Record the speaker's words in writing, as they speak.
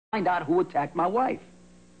find out who attacked my wife.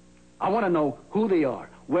 I want to know who they are,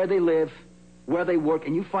 where they live, where they work,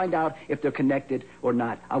 and you find out if they're connected or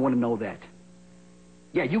not. I want to know that.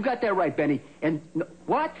 Yeah, you got that right, Benny. And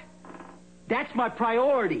what? That's my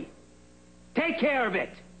priority. Take care of it.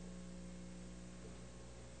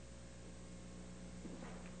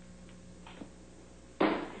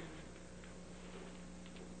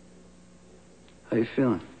 How you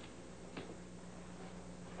feeling?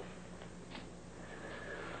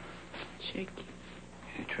 Shaky.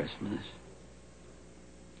 Hey, try some of this.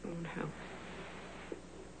 Won't help.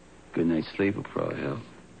 Good night's sleep will probably help.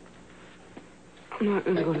 I'm not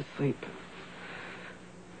gonna go to sleep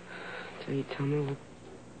until you tell me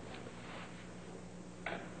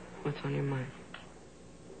what's on your mind.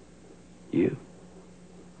 You?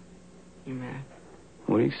 You mad?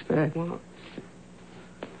 What do you expect? Well,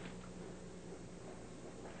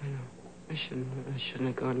 I know. I shouldn't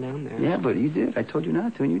have gone down there. Yeah, but you did. I told you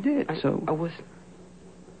not to, and you did. I was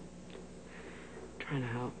trying to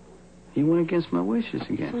help. You went against my wishes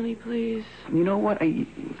again. Sonny, please. You know what?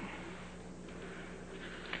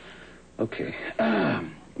 Okay.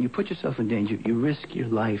 You put yourself in danger. You risk your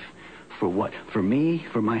life for what? For me?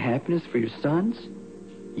 For my happiness? For your sons?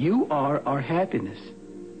 You are our happiness,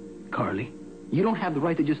 Carly. You don't have the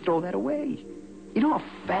right to just throw that away. You know how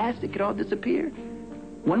fast it could all disappear?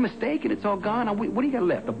 One mistake and it's all gone. What do you got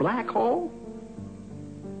left? A black hole?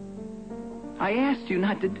 I asked you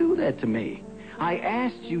not to do that to me. I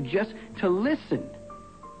asked you just to listen.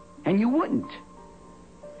 And you wouldn't.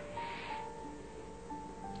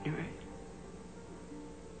 You're right.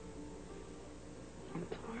 I'm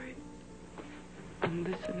sorry. I'm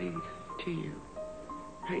listening to you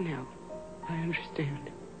right now. I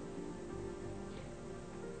understand.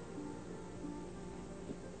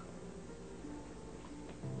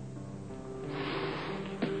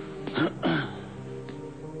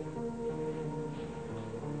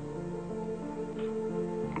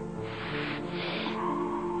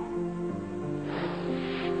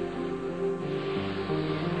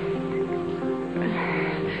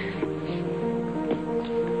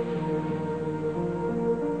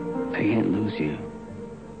 I can't lose you.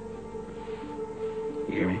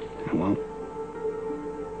 You hear me? I won't.